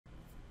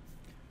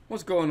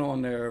What's going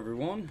on there,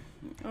 everyone?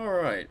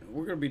 Alright,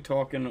 we're going to be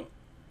talking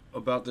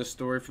about this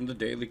story from the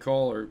Daily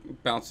Caller.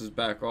 It bounces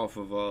back off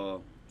of a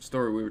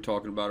story we were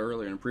talking about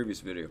earlier in a previous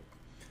video.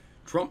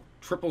 Trump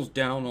triples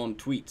down on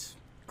tweets,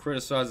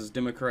 criticizes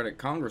Democratic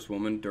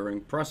Congresswoman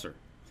during presser.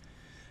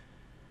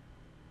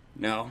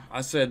 Now, I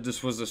said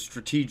this was a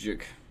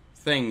strategic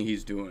thing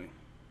he's doing,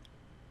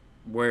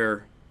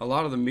 where a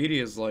lot of the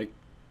media is like,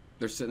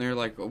 they're sitting there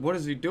like, what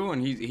is he doing?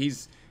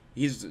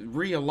 He's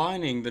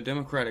realigning the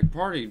Democratic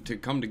Party to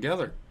come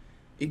together.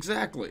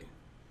 Exactly.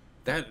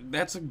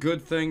 That's a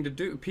good thing to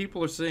do.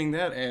 People are seeing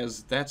that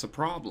as that's a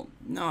problem.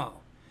 No.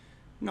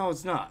 No,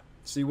 it's not.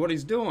 See, what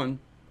he's doing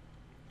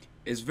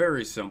is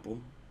very simple.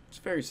 It's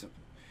very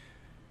simple.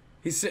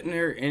 He's sitting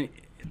there, and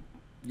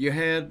you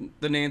had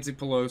the Nancy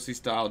Pelosi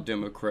style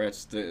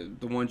Democrats, the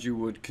ones you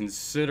would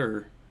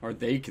consider, or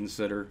they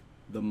consider,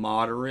 the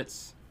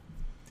moderates.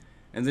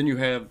 And then you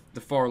have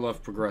the far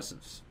left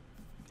progressives,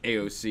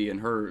 AOC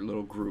and her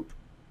little group.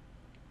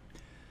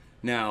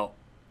 Now,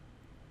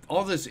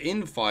 all this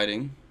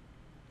infighting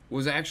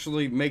was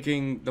actually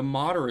making the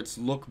moderates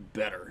look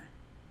better.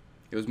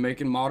 It was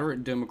making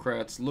moderate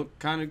Democrats look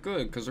kind of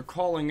good because they're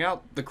calling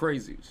out the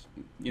crazies,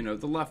 the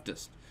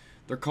leftists.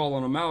 They're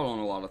calling them out on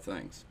a lot of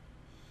things.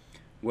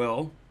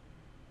 Well,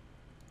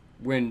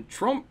 when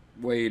Trump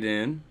weighed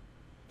in,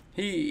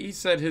 he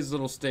said his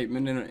little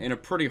statement in a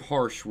pretty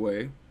harsh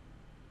way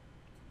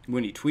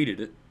when he tweeted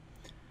it.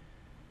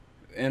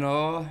 And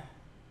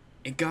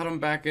it got him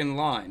back in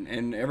line.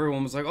 And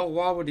everyone was like, oh,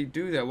 why would he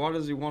do that? Why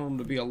does he want him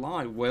to be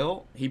aligned?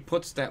 Well, he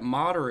puts that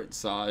moderate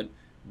side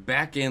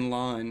back in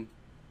line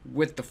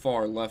with the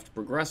far left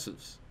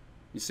progressives.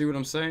 You see what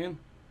I'm saying?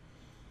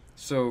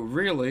 So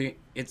really,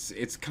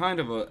 it's kind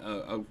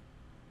of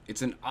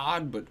it's an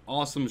odd but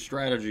awesome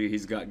strategy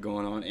he's got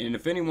going on. And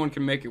if anyone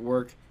can make it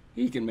work,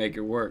 he can make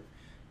it work.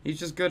 He's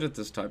just good at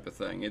this type of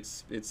thing.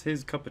 It's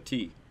his cup of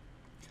tea.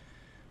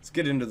 Let's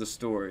get into the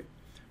story.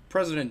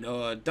 President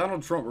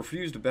Donald Trump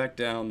refused to back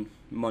down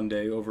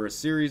Monday over a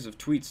series of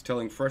tweets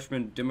telling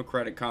freshman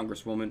Democratic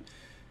Congresswoman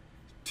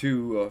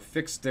to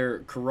fix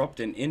their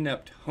corrupt and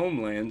inept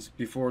homelands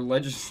before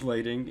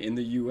legislating in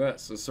the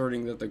U.S.,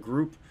 asserting that the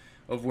group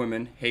of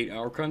women hate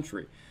our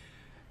country.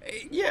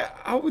 Yeah,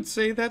 I would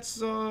say that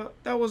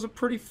was a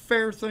pretty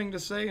fair thing to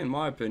say, in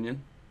my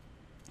opinion.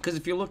 Because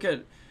if you look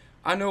at,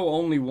 I know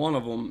only one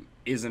of them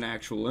is an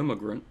actual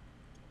immigrant,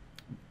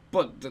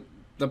 but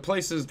the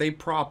places they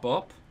prop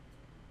up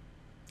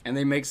and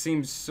they make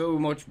seem so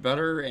much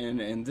better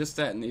and this,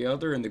 that, and the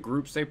other, and the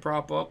groups they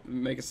prop up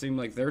make it seem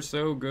like they're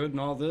so good and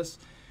all this,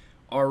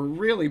 are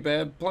really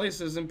bad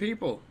places and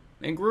people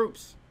and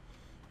groups.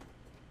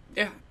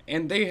 Yeah,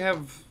 and they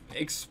have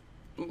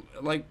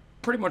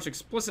pretty much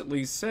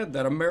explicitly said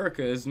that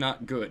America is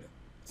not good.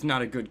 It's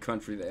not a good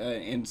country.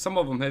 And some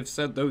of them have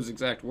said those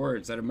exact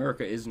words, that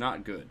America is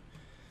not good.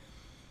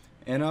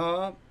 And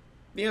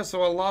yeah,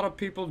 so a lot of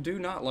people do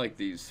not like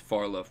these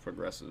far left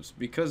progressives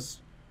because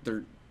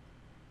they're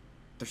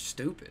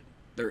stupid.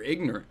 They're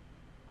ignorant.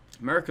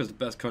 America's the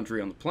best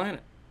country on the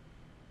planet.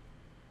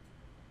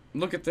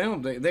 Look at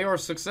them. They are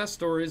success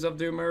stories of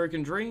the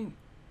American dream.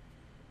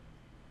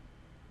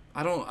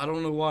 I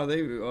don't know why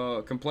they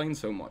complain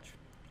so much.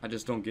 I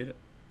just don't get it.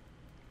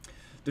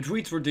 The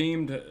tweets were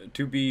deemed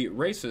to be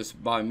racist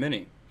by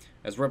many,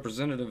 as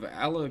Representative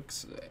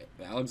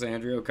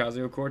Alexandria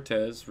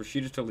Ocasio-Cortez,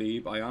 Rashida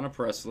Tlaib, Ayanna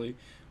Pressley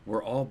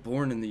were all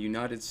born in the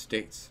United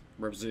States.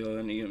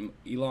 Representative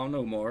Ilhan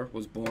Omar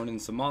was born in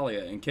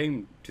Somalia and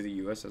came to the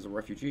U.S. as a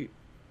refugee.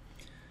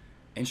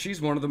 And she's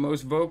one of the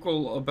most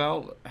vocal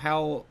about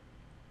how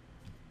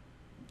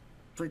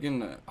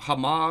freaking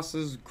Hamas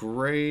is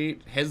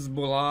great,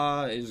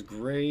 Hezbollah is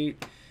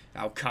great,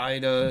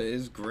 Al-Qaeda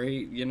is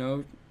great,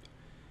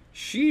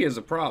 She is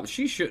a problem.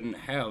 She shouldn't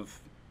have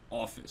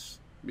office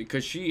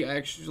because she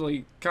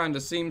actually kind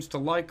of seems to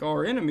like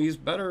our enemies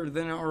better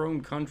than our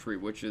own country,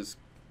 which is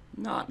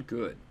not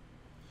good.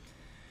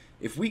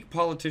 If weak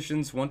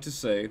politicians want to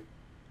say,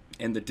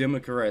 and the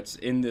Democrats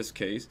in this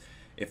case,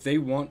 if they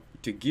want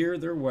to gear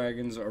their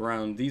wagons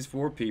around these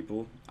four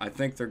people, I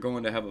think they're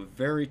going to have a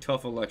very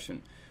tough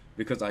election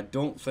because I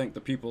don't think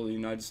the people of the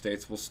United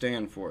States will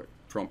stand for it,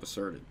 Trump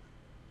asserted.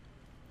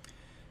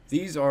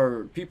 These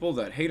are people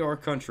that hate our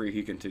country,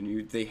 he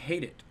continued. They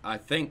hate it, I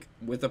think,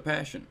 with a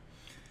passion.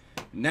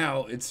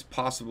 Now, it's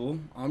possible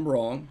I'm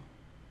wrong.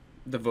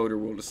 The voter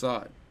will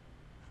decide.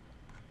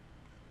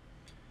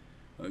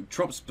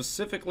 Trump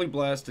specifically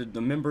blasted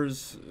the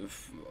members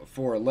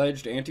for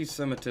alleged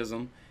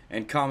anti-Semitism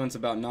and comments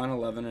about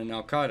 9/11 and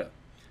Al-Qaeda.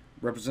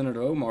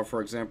 Representative Omar,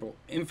 for example,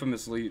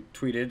 infamously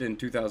tweeted in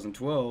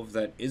 2012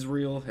 that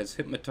Israel has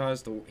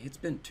hypnotized the...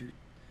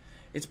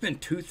 It's been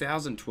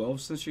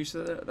 2012 since she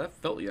said that? That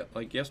felt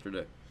like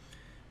yesterday.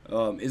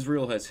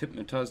 Israel has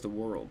hypnotized the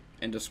world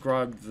and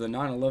described the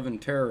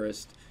 9/11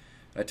 terrorist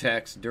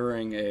attacks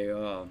during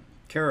a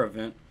CARE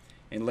event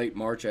in late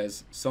March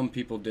as some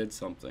people did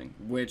something,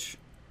 which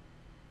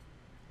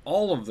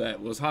all of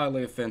that was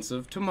highly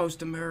offensive to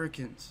most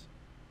Americans.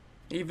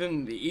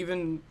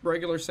 Even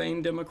regular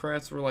sane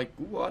Democrats were like,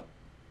 what?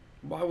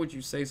 Why would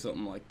you say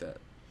something like that?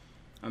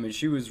 I mean,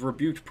 she was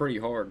rebuked pretty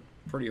hard,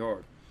 pretty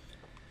hard.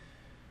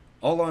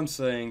 All I'm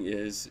saying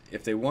is,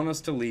 if they want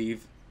us to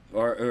leave,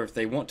 or if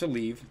they want to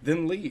leave,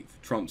 then leave,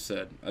 Trump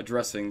said,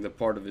 addressing the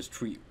part of his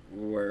tweet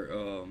where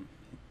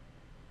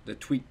the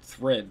tweet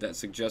thread that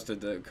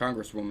suggested the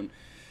congresswoman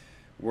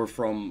were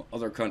from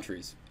other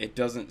countries. It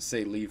doesn't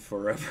say leave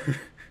forever.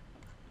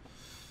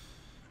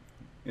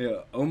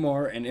 Yeah,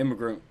 Omar, an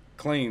immigrant,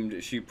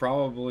 claimed she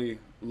probably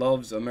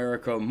loves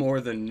America more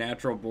than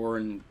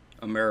natural-born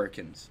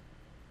Americans,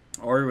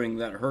 arguing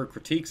that her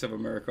critiques of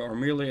America are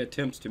merely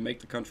attempts to make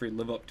the country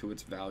live up to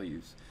its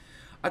values.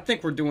 I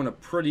think we're doing a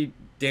pretty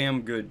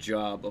damn good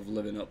job of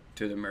living up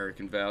to the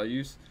American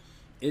values.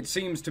 It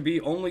seems to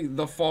be only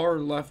the far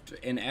left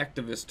and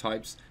activist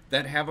types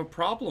that have a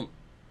problem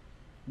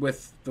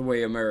with the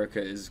way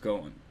America is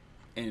going.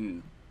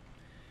 And,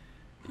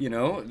 you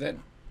know,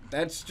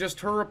 that's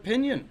just her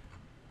opinion.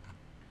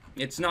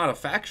 It's not a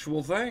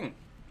factual thing.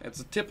 It's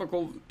a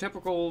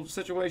typical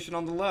situation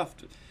on the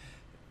left.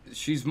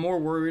 She's more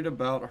worried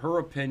about her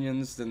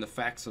opinions than the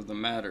facts of the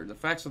matter. The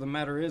facts of the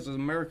matter is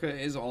America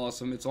is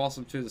awesome. It's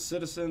awesome to the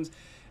citizens.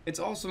 It's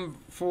awesome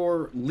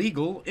for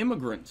legal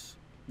immigrants.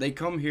 They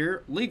come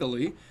here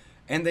legally,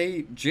 and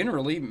they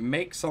generally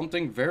make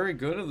something very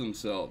good of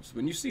themselves.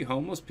 When you see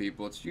homeless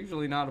people, it's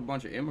usually not a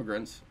bunch of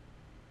immigrants.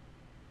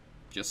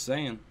 Just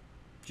saying.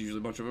 It's usually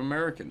a bunch of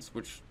Americans,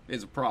 which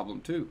is a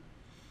problem too.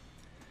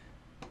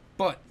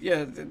 But,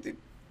 yeah,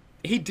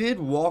 he did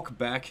walk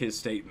back his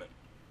statement.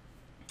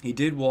 He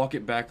did walk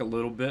it back a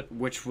little bit,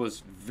 which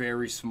was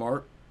very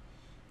smart.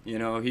 You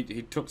know, he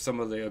took some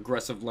of the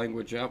aggressive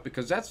language out,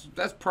 because that's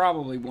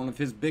probably one of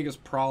his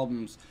biggest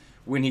problems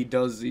when he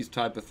does these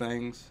type of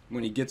things,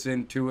 when he gets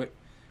into it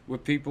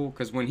with people.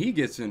 Because when he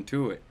gets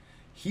into it,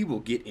 he will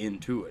get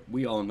into it.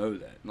 We all know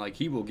that. Like,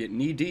 he will get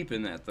knee deep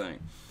in that thing.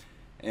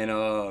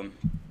 And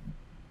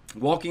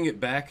walking it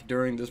back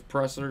during this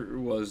presser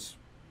was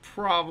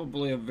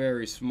probably a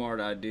very smart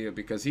idea,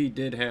 because he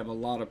did have a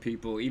lot of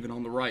people, even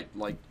on the right,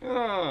 like,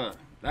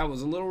 that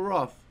was a little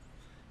rough.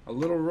 A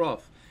little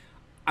rough.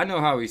 I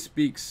know how he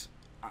speaks.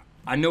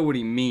 I know what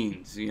he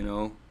means, you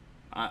know.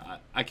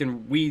 I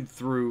can weed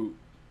through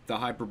the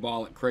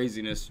hyperbolic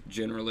craziness,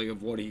 generally,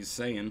 of what he's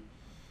saying.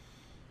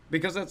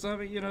 Because that's, I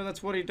mean, you know,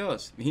 that's what he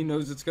does. He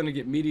knows it's going to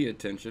get media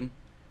attention.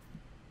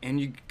 And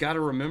you got to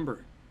remember,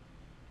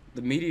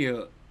 the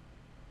media,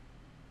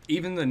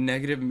 even the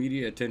negative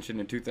media attention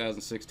in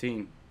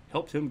 2016,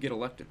 helped him get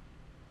elected.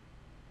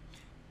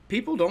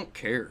 People don't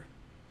care.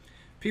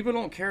 People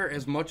don't care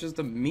as much as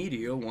the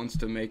media wants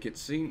to make it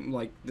seem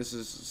like this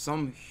is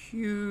some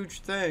huge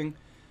thing.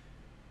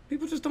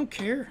 People just don't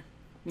care,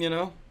 you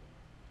know?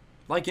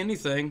 Like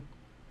anything,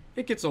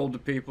 it gets old to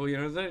people, you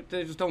know?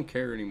 They just don't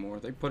care anymore.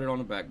 They put it on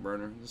the back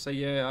burner. They say,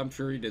 yeah, I'm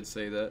sure he did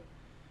say that.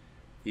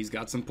 He's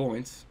got some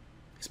points.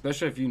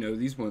 Especially if you know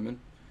these women.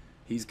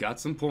 He's got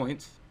some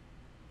points.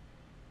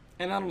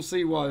 And I don't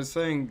see why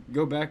saying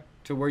go back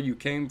to where you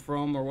came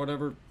from or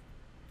whatever.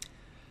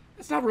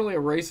 That's not really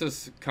a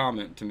racist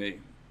comment to me.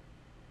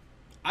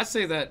 I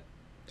say that,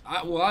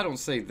 I don't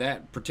say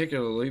that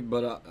particularly,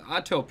 but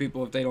I tell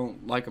people if they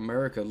don't like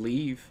America,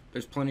 leave.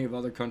 There's plenty of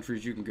other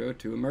countries you can go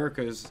to.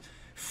 America is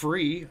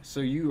free, so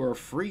you are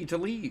free to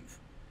leave.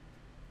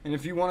 And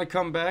if you want to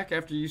come back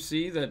after you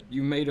see that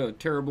you made a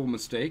terrible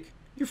mistake,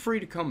 you're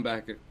free to come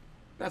back.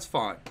 That's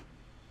fine.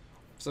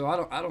 So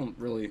I don't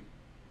really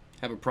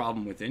have a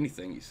problem with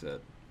anything he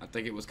said. I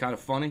think it was kind of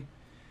funny.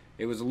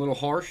 It was a little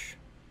harsh,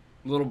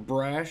 a little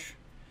brash,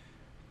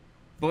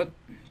 but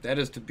that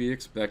is to be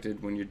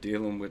expected when you're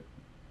dealing with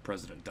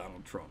President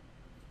Donald Trump.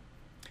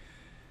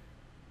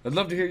 I'd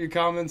love to hear your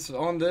comments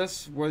on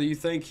this, whether you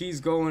think he's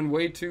going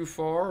way too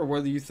far or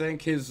whether you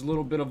think his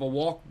little bit of a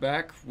walk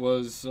back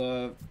was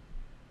a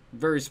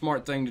very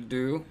smart thing to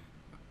do,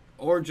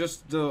 or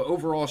just the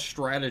overall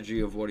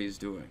strategy of what he's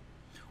doing.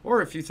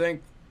 Or if you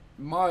think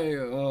my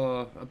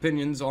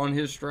opinions on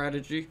his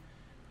strategy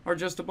are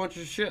just a bunch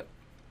of shit.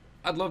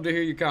 I'd love to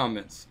hear your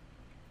comments.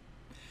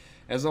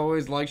 As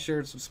always, like, share,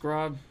 and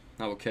subscribe.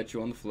 I will catch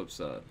you on the flip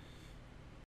side.